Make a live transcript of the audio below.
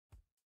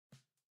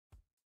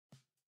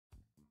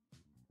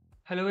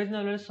Hello guys,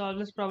 now let's solve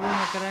this problem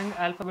Hackerrank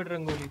alphabet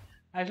Rangoli.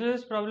 Actually,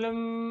 this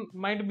problem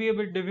might be a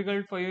bit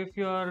difficult for you if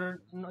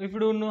you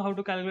don't know how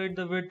to calculate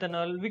the width and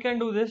all. We can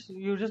do this.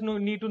 You just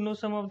need to know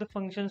some of the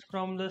functions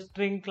from the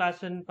string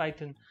class in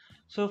Python.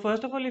 So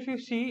first of all, if you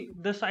see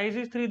the size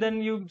is 3,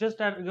 then you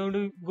just are going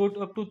to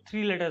up to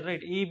 3 letters,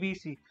 right? A, B,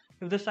 C.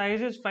 If the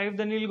size is 5,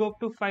 then you'll go up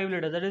to 5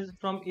 letters. That is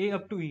from A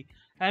up to E.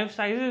 And if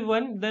size is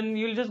 1, then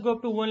you'll just go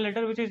up to 1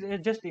 letter, which is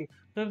just A.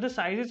 So if the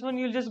size is 1,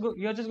 you're just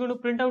going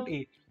to print out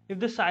A. If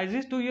the size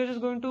is 2, you're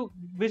just going to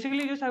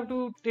basically just have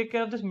to take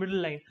care of this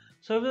middle line.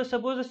 So if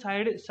suppose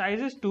the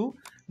size is 2,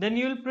 then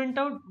you will print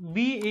out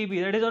BAB,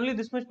 that is only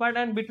this much part,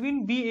 and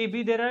between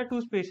BAB there are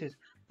two spaces.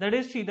 That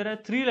is, see, there are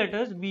 3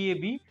 letters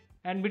BAB,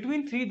 and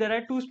between 3 there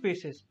are two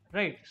spaces,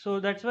 right? So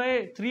that's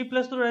why 3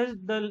 plus 2 is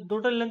the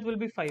total length will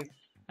be 5.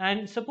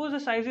 And suppose the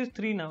size is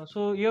 3 now,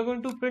 so you're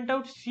going to print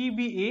out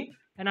CBA,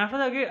 and after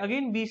that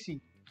again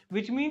BC,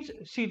 which means,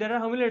 see, there are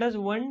how many letters?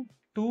 1,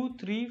 2,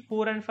 3,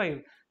 4 and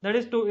 5. That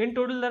is, in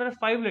total there are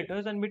 5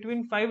 letters, and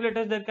between 5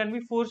 letters there can be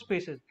 4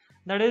 spaces.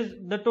 That is,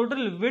 the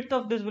total width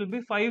of this will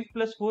be 5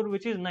 plus 4,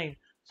 which is 9.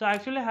 So I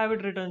actually have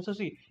it written. So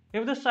see,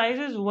 if the size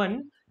is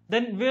 1,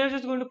 then we are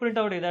just going to print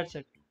out A, that's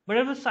it. But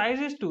if the size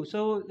is 2,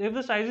 so if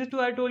the size is 2,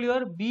 I told you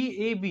are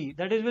BAB,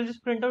 that is, we'll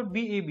just print out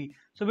BAB.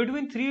 So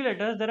between 3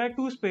 letters there are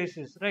 2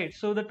 spaces, right?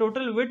 So the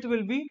total width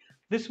will be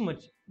this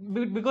much,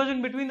 because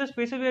in between the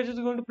spaces we are just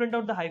going to print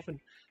out the hyphen.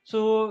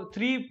 So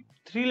 3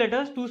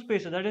 letters, 2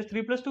 spaces, that is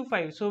 3 plus 2,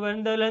 5. So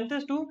when the length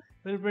is 2,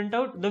 we'll print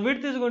out the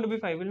width is going to be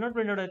 5. We'll not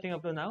print out anything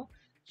up to now.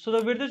 So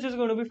the width is just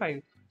going to be 5.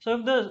 So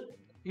if the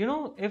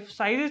if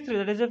size is 3,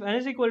 that is if n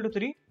is equal to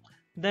 3,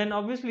 then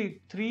obviously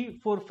 3,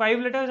 4, 5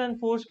 letters and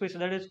 4 spaces,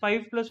 that is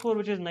 5 plus 4,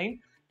 which is 9.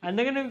 And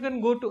then you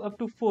can go to up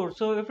to 4.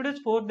 So if it is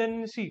 4,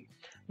 then see,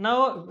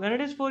 now when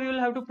it is 4, you will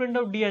have to print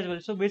out D as well.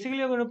 So basically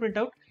you're going to print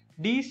out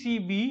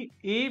DCB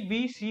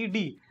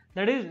ABCD.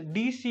 That is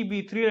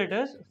DCB 3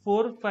 letters,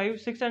 4, 5,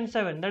 6 and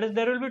 7. That is,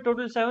 there will be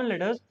total 7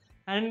 letters,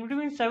 and in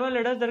between 7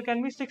 letters there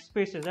can be 6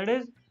 spaces. That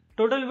is,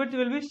 total width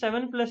will be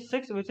 7 plus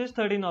 6, which is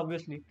 13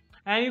 obviously.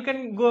 And you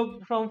can go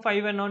from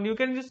 5 and on, you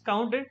can just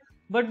count it.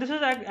 But this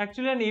is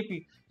actually an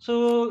AP.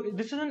 So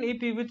this is an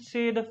AP which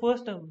say the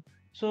first term.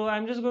 So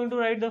I'm just going to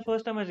write the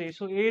first term as A.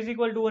 So A is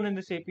equal to 1 in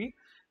this AP.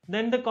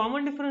 Then the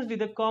common difference D.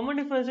 The common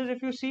difference is,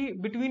 if you see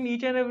between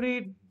each and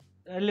every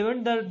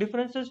element, the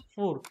difference is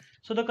 4.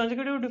 So the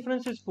consecutive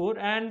difference is 4,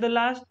 and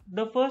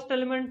the first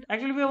element,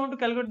 actually we want to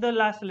calculate the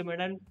last element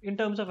and in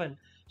terms of n.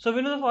 So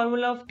we know the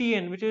formula of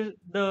Tn, which is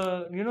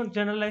the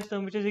generalized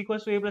term, which is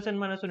equals to A plus n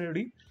minus 1 into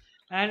D.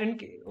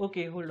 And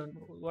okay, hold on,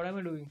 what am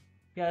I doing?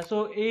 Yeah,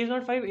 so A is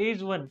not 5, A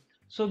is 1.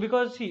 So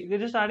because see, they're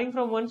just starting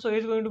from 1, so A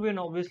is going to be 1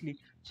 obviously.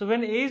 So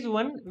when A is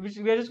 1, which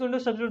we are just going to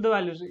substitute the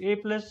values A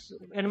plus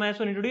n minus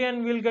 1 into D,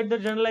 and we'll get the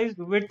generalized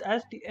width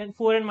as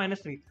 4 n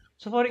minus 3.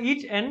 So for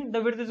each n, the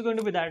width is going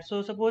to be that.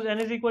 So suppose n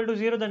is equal to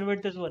 0, then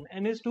width is 1.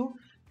 N is 2,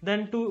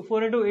 then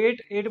 4 into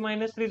 8, 8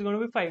 minus 3 is going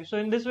to be 5. So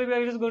in this way, we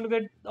are just going to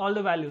get all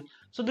the values.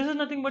 So this is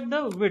nothing but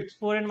the width,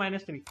 4 n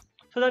minus 3.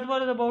 So that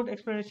was about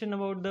explanation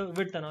about the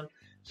width and all.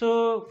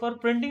 So for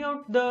printing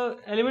out the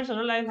elements and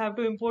all, I'll have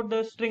to import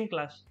the string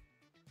class.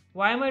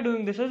 Why am I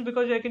doing this? Is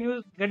because I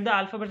can get the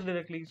alphabets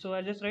directly. So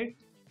I'll just write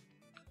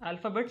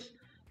alphabets,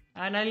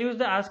 and I'll use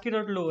the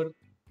ASCII.lower.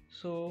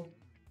 So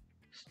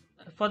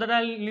for that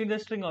I'll need the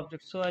string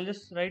object. So I'll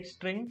just write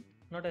string,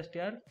 not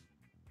str.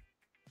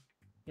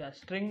 Yeah,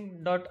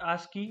 string dot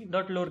ASCII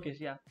dot lowercase.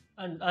 Yeah,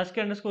 and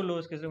ASCII underscore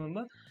lowercase.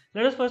 Remember.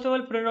 Let us first of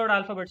all print out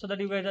alphabets so that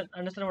you guys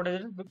understand what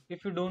it is.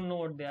 If you don't know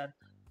what they are.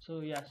 So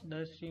yes,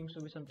 there seems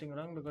to be something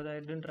wrong because I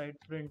didn't write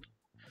print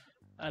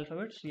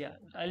alphabets. Yeah,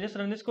 I'll just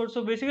run this code.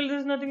 So basically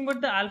this is nothing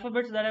but the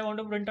alphabets that I want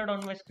to print out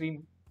on my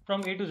screen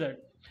from A to Z.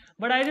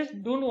 But I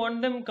just don't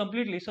want them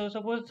completely. So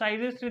suppose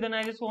size is 3, then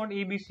I just want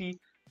ABC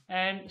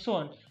and so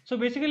on. So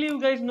basically you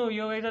guys know,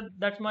 you guys are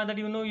that smart that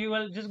you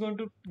are just going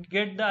to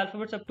get the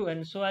alphabets up to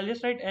n. So I'll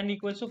just write n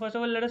equals to, first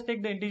of all, let us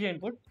take the integer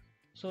input.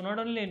 So not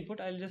only input,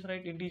 I'll just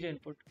write integer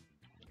input.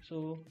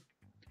 So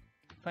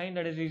fine,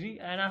 that is easy.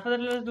 And after that,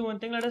 let us do one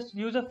thing. Let us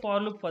use a for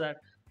loop for that.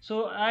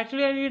 So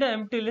actually I need an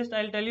empty list.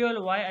 I'll tell you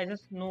all why. I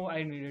just know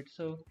I need it.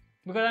 So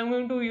because I'm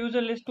going to use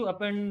a list to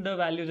append the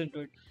values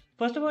into it.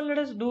 First of all, let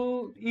us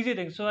do easy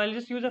things. So I'll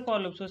just use a for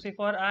loop. So say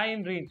for I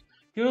in range.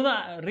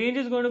 The range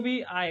is going to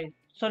be I.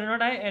 Sorry,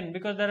 not I, n,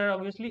 because there are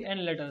obviously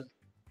n letters.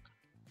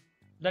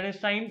 That is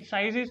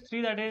size is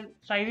 3. That is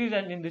size is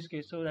n in this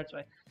case. So that's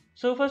why.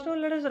 So first of all,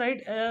 let us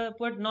write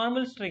put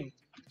normal string.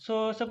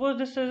 So suppose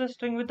this is a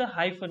string with a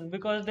hyphen,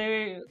 because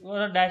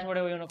or a dash,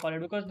 whatever you want to call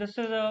it, because this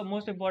is the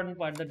most important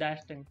part, the dash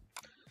thing.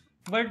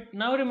 But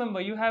now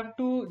remember, you have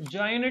to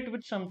join it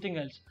with something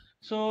else.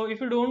 So if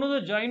you don't know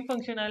the join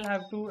function, I'll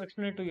have to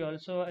explain it to you all.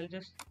 So I'll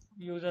just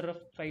use a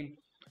rough file.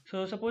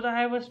 So suppose I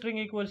have a string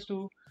equals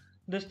to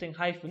this thing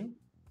hyphen,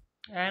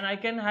 and I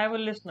can have a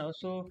list now.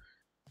 So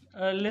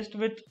a list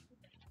with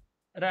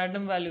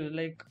random values,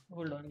 like,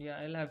 hold on, yeah,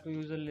 I'll have to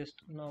use a list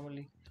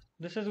normally.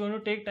 This is going to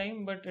take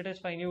time, but it is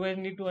fine. You guys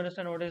need to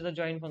understand what is the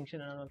join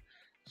function and all.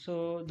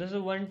 So this is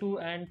 1, 2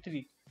 and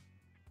 3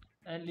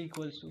 and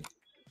equals to.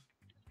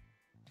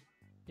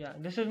 Yeah,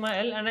 this is my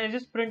L, and I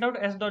just print out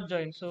s dot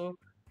join. So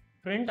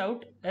print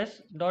out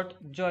s dot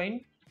join,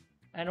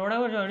 and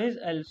whatever join is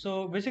L.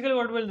 So basically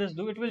what will this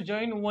do? It will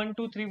join 1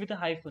 2 3 with a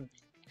hyphen.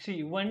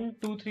 See, 1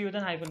 2 3 with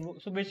a hyphen.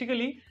 So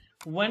basically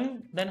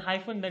 1 then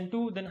hyphen then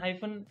 2 then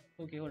hyphen,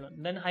 okay, hold on,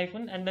 then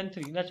hyphen and then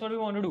 3. That's what we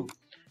want to do.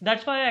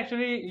 That's why I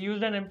actually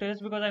used an empty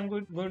list, because I'm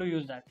going to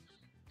use that.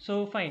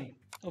 So fine.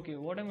 Okay,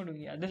 what I'm going to do?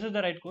 Yeah, this is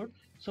the right code.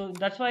 So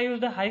that's why I use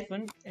the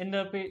hyphen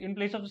in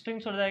place of the string,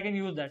 so that I can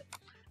use that.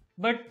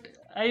 But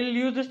I'll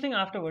use this thing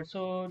afterwards.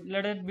 So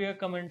let it be a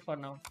comment for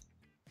now.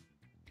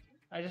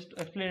 I just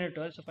explained it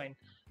well, so fine.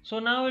 So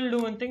now I'll do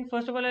one thing.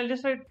 First of all, I'll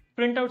just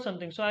print out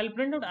something. So I'll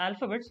print out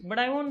alphabets, but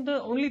I want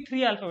the only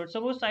 3 alphabets.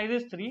 Suppose size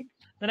is 3,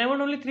 then I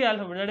want only 3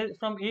 alphabets. That is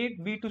from A,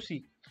 B to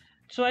C.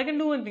 So I can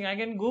do one thing. I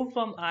can go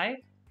from I,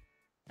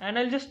 and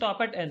I'll just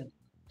stop at N.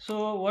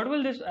 So what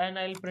will this? And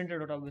I'll print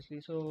it out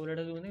obviously. So let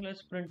us do one thing.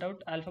 Let's print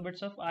out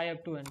alphabets of I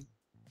up to N.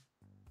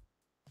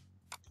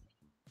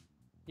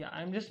 Yeah,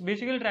 I'm just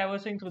basically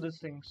traversing through this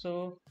thing.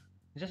 So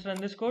just run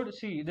this code.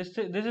 See, this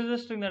is the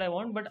string that I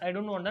want, but I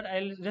don't want that.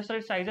 I'll just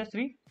write size as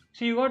 3.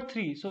 So you got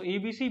 3. So A,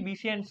 B, C, B,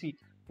 C, and C.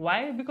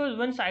 Why? Because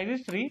when size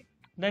is 3,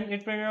 then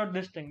it printed out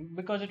this thing,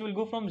 because it will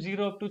go from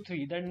 0 up to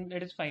 3. Then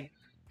it is fine.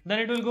 Then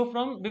it will go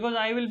from, because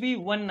I will be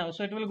 1 now,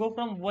 so it will go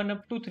from 1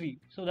 up to 3.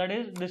 So that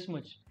is this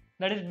much.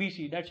 That is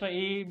BC. That's why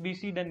A, B,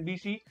 C, then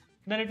BC.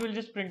 Then it will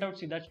just print out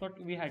C. That's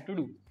what we had to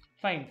do.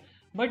 Fine.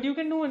 But you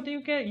can do one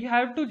thing. You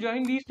have to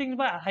join these things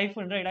by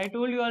hyphen, right? I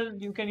told you all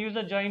you can use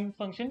the join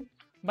function.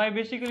 By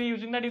basically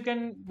using that, you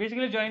can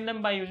basically join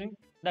them by using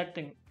that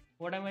thing.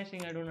 What am I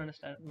saying? I don't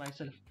understand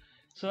myself.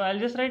 So I'll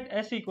just write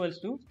s equals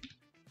to,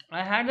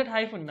 I had that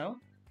hyphen now.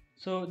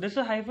 So this is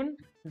a hyphen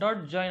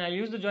dot join. I'll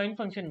use the join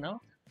function now,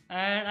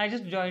 and I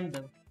just joined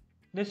them.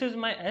 This is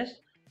my s,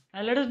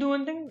 and let us do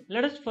one thing.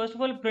 Let us first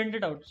of all print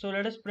it out. So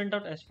let us print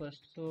out s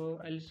first.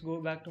 So I'll just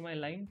go back to my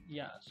line.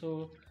 Yeah.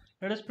 So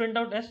let us print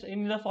out s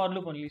in the for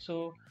loop only.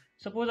 So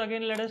suppose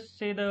again, let us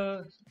say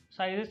the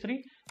size is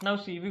 3. Now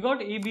see, we got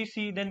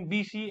ABC, then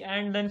BC,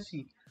 and then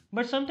C.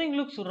 But something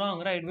looks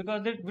wrong, right?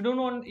 Because we don't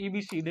want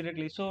ABC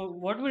directly. So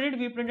what we did,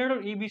 we printed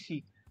out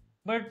ABC.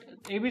 But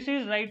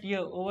ABC is right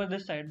here over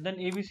this side. Then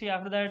ABC,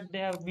 after that they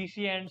have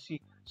BC and C.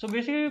 So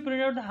basically we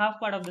printed out the half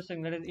part of this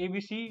thing, that is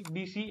ABC,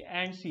 BC,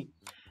 and C.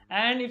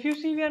 And if you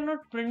see, we are not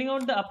printing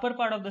out the upper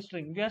part of the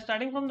string. We are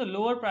starting from the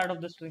lower part of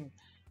the string.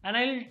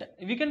 And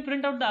we can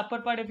print out the upper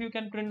part if you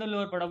can print the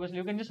lower part. Obviously,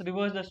 you can just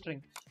reverse the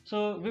string.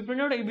 So we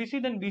print out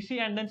ABC, then BC,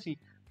 and then C.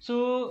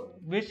 So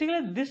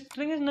basically, this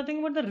string is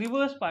nothing but the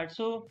reverse part.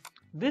 So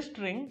this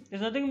string is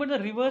nothing but the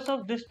reverse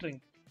of this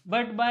string.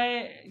 But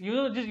by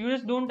you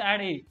just don't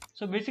add A.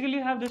 So basically,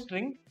 you have this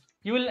string.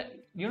 You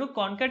will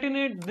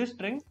concatenate this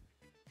string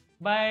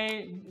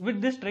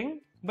with this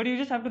string, but you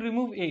just have to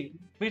remove A.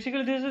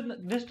 Basically, this is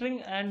this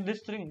string and this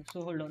string.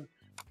 So hold on.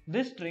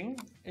 This string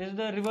is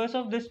the reverse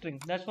of this string.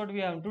 That's what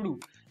we have to do.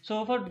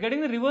 So for getting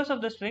the reverse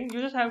of the string,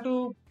 you just have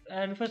to,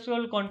 and first of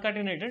all,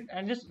 concatenate it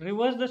and just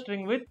reverse the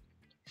string with,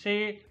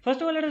 say, first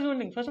of all, let us do one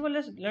thing. First of all,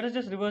 let us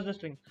just reverse the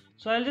string.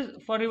 So I'll just,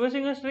 for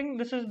reversing a string,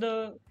 this is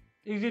the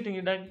easy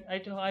thing that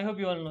I hope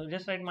you all know.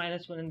 Just write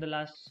 -1 in the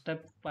last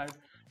step part.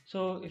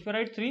 So if you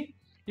write 3,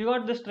 you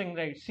got the string,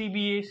 right?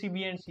 CBA,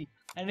 CB, and C.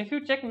 And if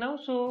you check now,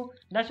 so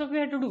that's what we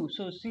had to do.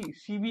 So C,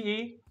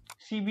 CBA,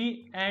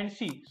 CB, and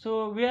C.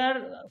 So we are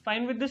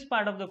fine with this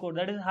part of the code.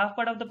 That is half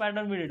part of the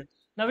pattern we did.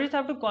 Now we just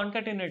have to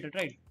concatenate it,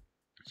 right?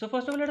 So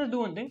first of all, let us do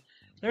one thing.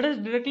 Let us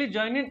directly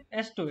join in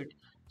S to it.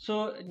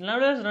 So now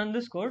let us run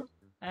this code,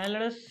 and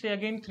let us say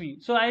again 3.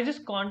 So I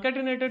just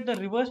concatenated the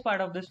reverse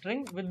part of the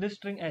string with this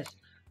string S.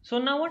 So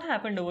now what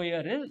happened over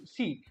here is,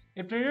 see,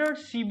 it printed out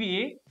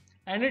CBA,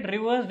 and it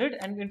reversed it,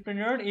 and it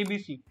printed out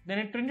ABC. Then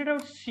it printed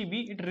out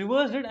CB, it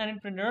reversed it, and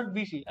it printed out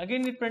BC.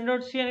 Again it printed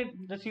out C, and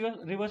the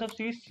reverse of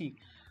C is C.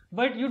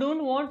 But you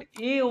don't want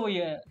A over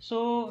here.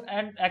 So,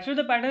 and actually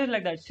the pattern is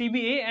like that,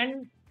 CBA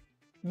and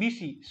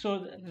BC.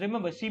 So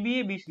remember,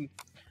 CBA, BC.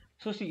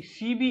 So see,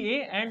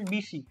 CBA and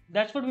BC.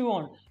 That's what we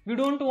want. We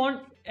don't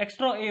want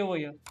extra A over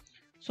here.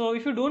 So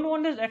if you don't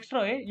want this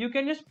extra A, you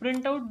can just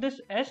print out this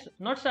S,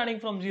 not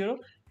starting from 0.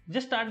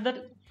 Just start that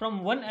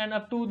from 1 and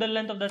up to the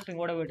length of the string,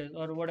 whatever it is,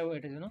 or whatever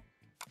it is,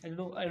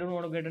 I don't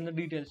want to get into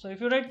details. So if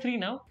you write 3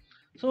 now,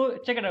 so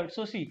check it out.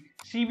 So see,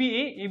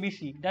 CBA,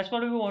 ABC. That's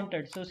what we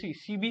wanted. So see,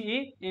 CBA,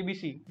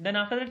 ABC. Then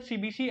after that,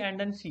 CBC, and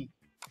then C.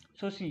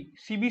 So see,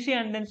 CBC,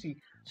 and then C.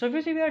 So if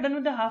you see, we are done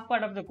with the half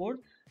part of the code.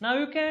 Now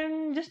you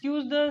can just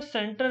use the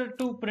center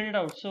to print it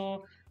out.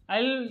 So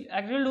I'll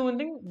actually do one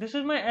thing. This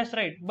is my S,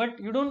 right? But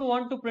you don't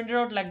want to print it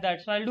out like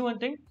that. So I'll do one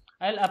thing.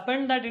 I'll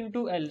append that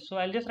into L. So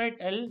I'll just write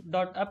L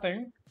dot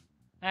append,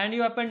 and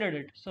you appended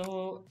it.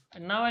 So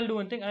now I'll do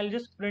one thing. I'll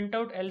just print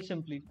out L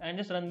simply and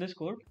just run this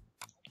code.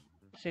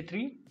 Say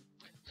 3.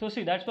 So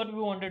see, that's what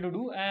we wanted to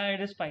do, and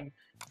it is fine.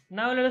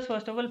 Now let us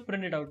first of all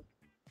print it out.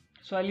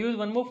 So I'll use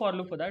one more for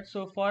loop for that.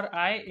 So for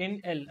I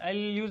in L,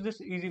 I'll use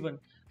this easy one.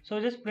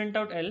 So just print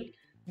out L,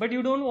 but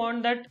you don't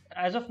want that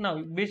as of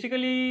now.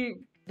 Basically,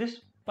 this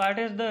part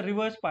is the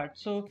reverse part.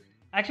 So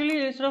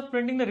actually, instead of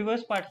printing the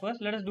reverse part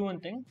first, let us do one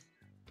thing.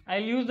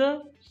 I'll use the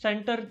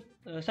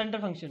center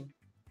function.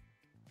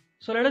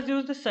 So let us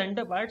use the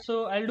center part.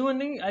 So I'll do one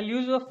thing. I'll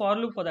use a for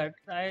loop for that.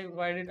 I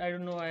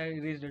don't know why I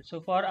erased it.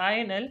 So for I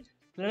and L,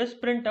 let us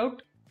print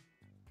out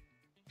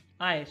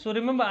I. So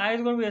remember, I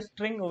is going to be a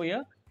string over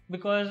here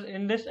because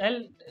in this L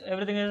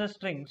everything is a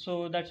string.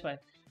 So that's why.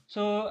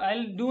 So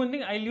I'll do one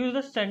thing. I'll use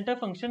the center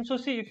function. So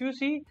see, if you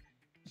see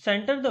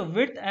center, the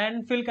width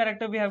and fill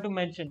character we have to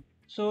mention.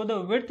 So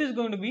the width is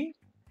going to be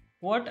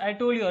what I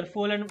told you, or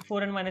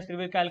 4n minus 3.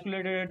 We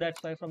calculated it,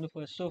 that's why from the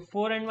first. So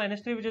 4n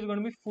minus 3, which is going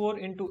to be 4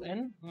 into n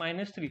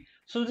minus 3.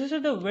 So this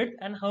is the width,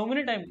 and how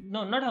many times,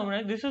 no, not how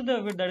many, this is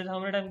the width, that is how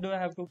many times do I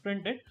have to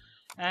print it.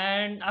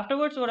 And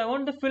afterwards, what I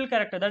want, the fill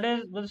character, that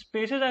is the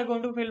spaces are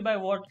going to fill by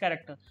what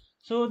character.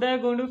 So they are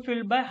going to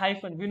fill by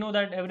hyphen. We know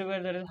that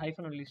everywhere there is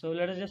hyphen only. So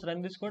let us just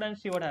run this code and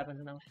see what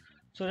happens now.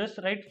 So just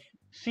write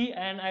C,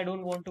 and I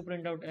don't want to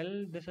print out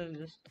L. This is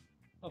just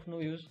of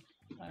no use.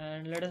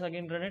 And let us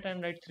again run it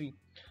and write 3.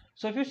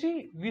 So if you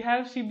see, we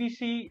have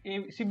CBC,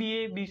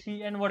 CBA,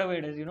 BC, and whatever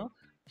it is, you know.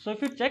 So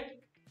if you check,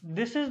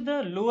 this is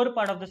the lower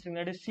part of the string,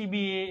 that is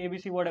CBA,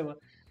 ABC, whatever.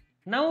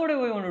 Now what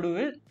we want to do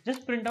is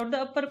just print out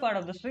the upper part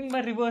of the string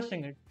by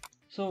reversing it.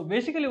 So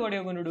basically what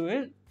you're going to do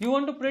is you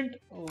want to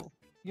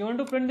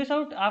print this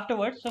out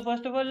afterwards. So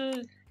first of all,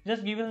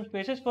 just give some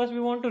spaces. First we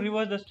want to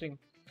reverse the string.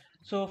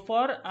 So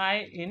for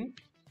I in,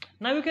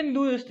 now you can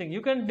do this thing.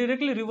 You can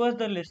directly reverse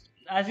the list.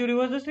 As you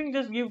reverse the string,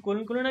 just give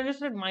colon colon and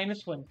just write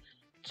 -1.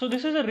 So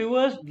this is a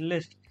reversed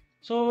list.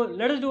 So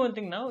let us do one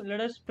thing now. Let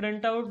us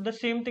print out the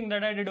same thing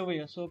that I did over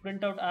here. So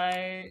print out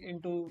I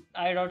into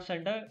I dot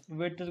center.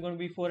 Width is going to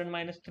be 4 and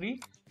 -3,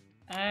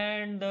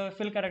 and the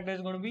fill character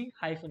is going to be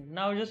hyphen.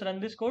 Now just run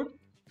this code.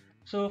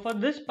 So for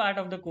this part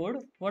of the code,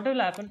 what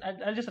will happen?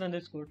 I'll just run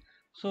this code.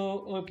 So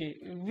okay,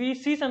 we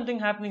see something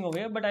happening over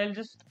here, but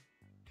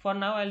for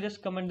now I'll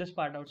just comment this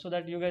part out so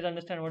that you guys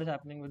understand what is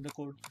happening with the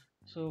code.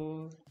 So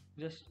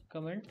just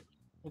comment.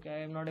 Okay, I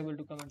am not able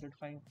to comment it.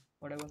 Fine,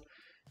 whatever.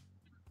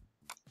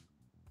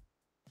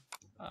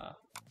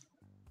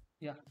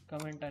 Yeah,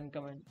 comment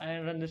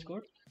and run this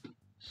code.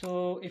 So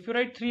if you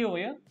write 3 over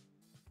here,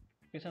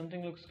 okay,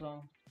 something looks wrong.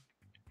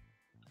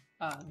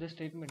 This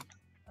statement,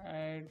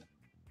 I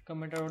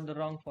commented out the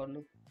wrong for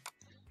loop.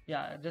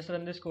 Yeah, just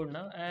run this code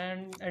now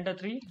and enter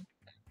 3,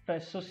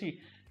 press. So see,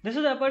 this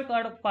is the upper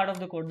part of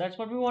the code. That's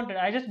what we wanted.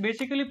 I just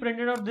basically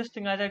printed out this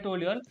thing as I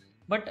told you all.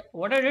 But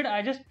what I did,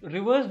 I just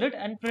reversed it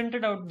and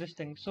printed out this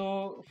thing. So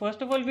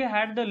first of all, we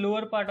had the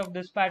lower part of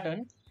this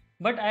pattern,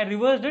 but I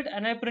reversed it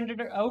and I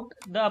printed out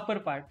the upper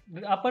part.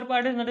 The upper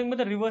part is nothing but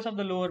the reverse of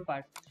the lower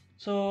part.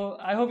 So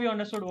I hope you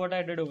understood what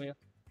I did over here.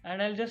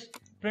 And I'll just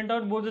print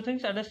out both the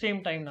things at the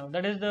same time now.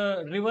 That is the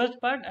reversed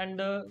part,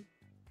 and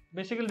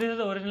basically this is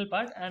the original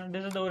part and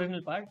this is the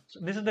original part. So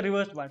this is the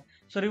reversed part.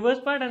 So reverse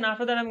part, and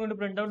after that I'm going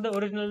to print out the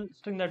original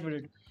string that we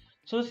did.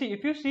 So see,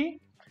 if you see,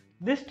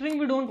 this string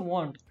we don't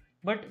want,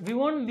 but we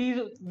want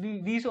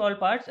these all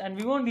parts, and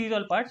we want these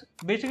all parts.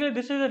 Basically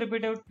this is a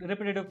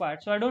repetitive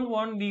part, so I don't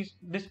want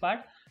this part.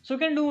 So you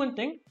can do one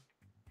thing.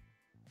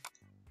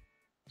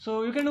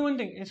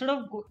 Instead of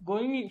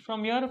going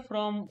from here,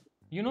 from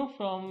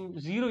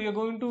 0, you're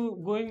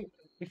going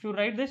if you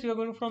write this, you're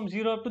going from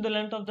 0 up to the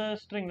length of the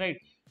string, right?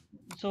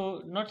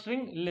 So not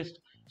string, list.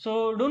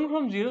 So don't go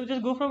from 0,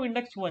 just go from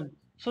index 1.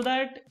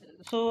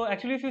 So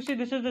actually if you see,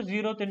 this is the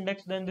 0th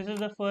index, then this is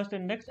the first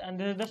index, and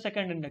this is the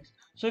second index.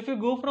 So if you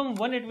go from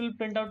 1, it will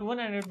print out 1,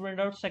 and it will print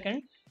out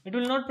second. It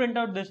will not print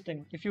out this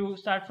thing if you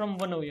start from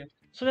 1 over here.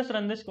 So let's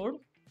run this code,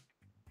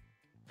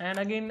 and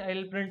again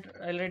I'll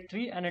write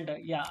 3 and enter.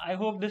 Yeah, I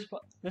hope this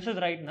is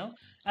right now.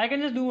 I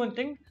can just do one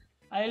thing.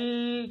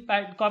 I'll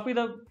copy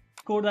the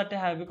code that they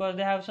have, because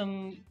they have some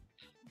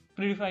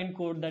predefined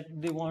code that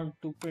they want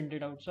to print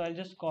it out. So I'll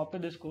just copy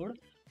this code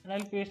and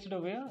I'll paste it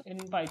over here in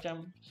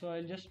PyCharm. So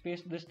I'll just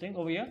paste this thing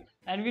over here,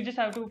 and we just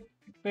have to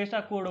paste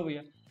our code over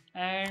here,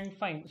 and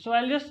fine. So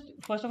I'll just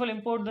first of all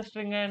import the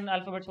string and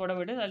alphabets,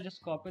 whatever it is. I'll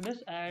just copy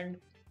this and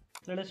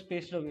let us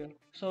paste it over here.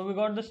 So we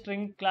got the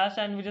string class,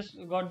 and we just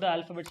got the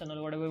alphabets and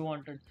all, whatever we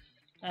wanted.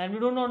 And we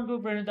don't want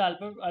to print the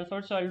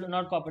alphabet, so I'll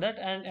not copy that.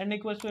 And n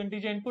equals to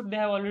integer input, they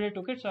have already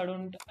took it, so I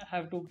don't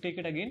have to take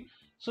it again.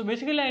 So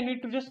basically I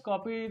need to just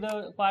copy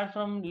the part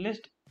from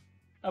list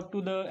up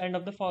to the end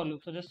of the for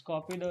loop. So just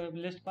copy the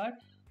list part,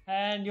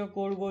 and your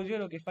code goes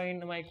here. Okay,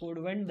 fine, my code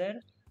went there,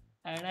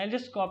 and I'll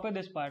just copy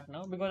this part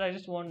now because I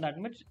just want that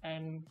much,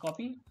 and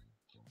copy,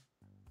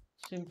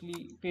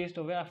 simply paste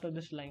over after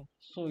this line.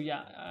 So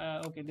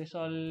yeah, okay, this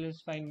all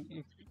is fine.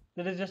 If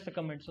there is just a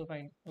comment, so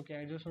fine. Okay,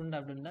 I just wouldn't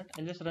have done that.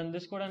 I'll just run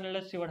this code and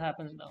let's see what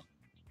happens now,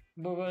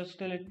 because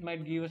still it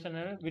might give us an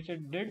error, which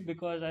it did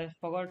because I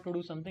forgot to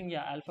do something.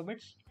 Yeah,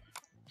 alphabets.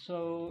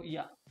 So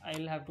yeah,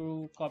 I'll have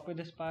to copy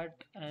this part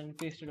and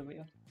paste it over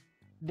here.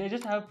 They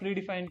just have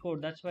predefined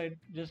code, that's why it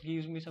just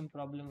gives me some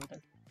problem with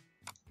it.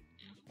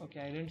 Okay,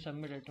 I didn't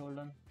submit it, hold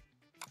on.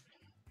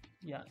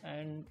 Yeah,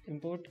 and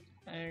import,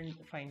 and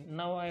fine.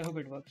 Now I hope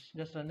it works.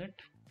 Just run it.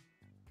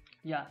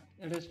 Yeah,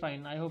 it is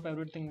fine. I hope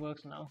everything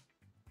works now.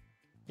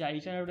 Yeah,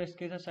 each and every test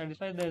case is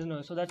satisfied. There's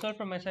no. So that's all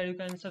from my side. You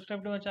can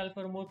subscribe to my channel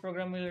for more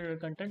programming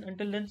related content.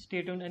 Until then,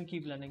 stay tuned and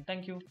keep learning.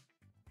 Thank you.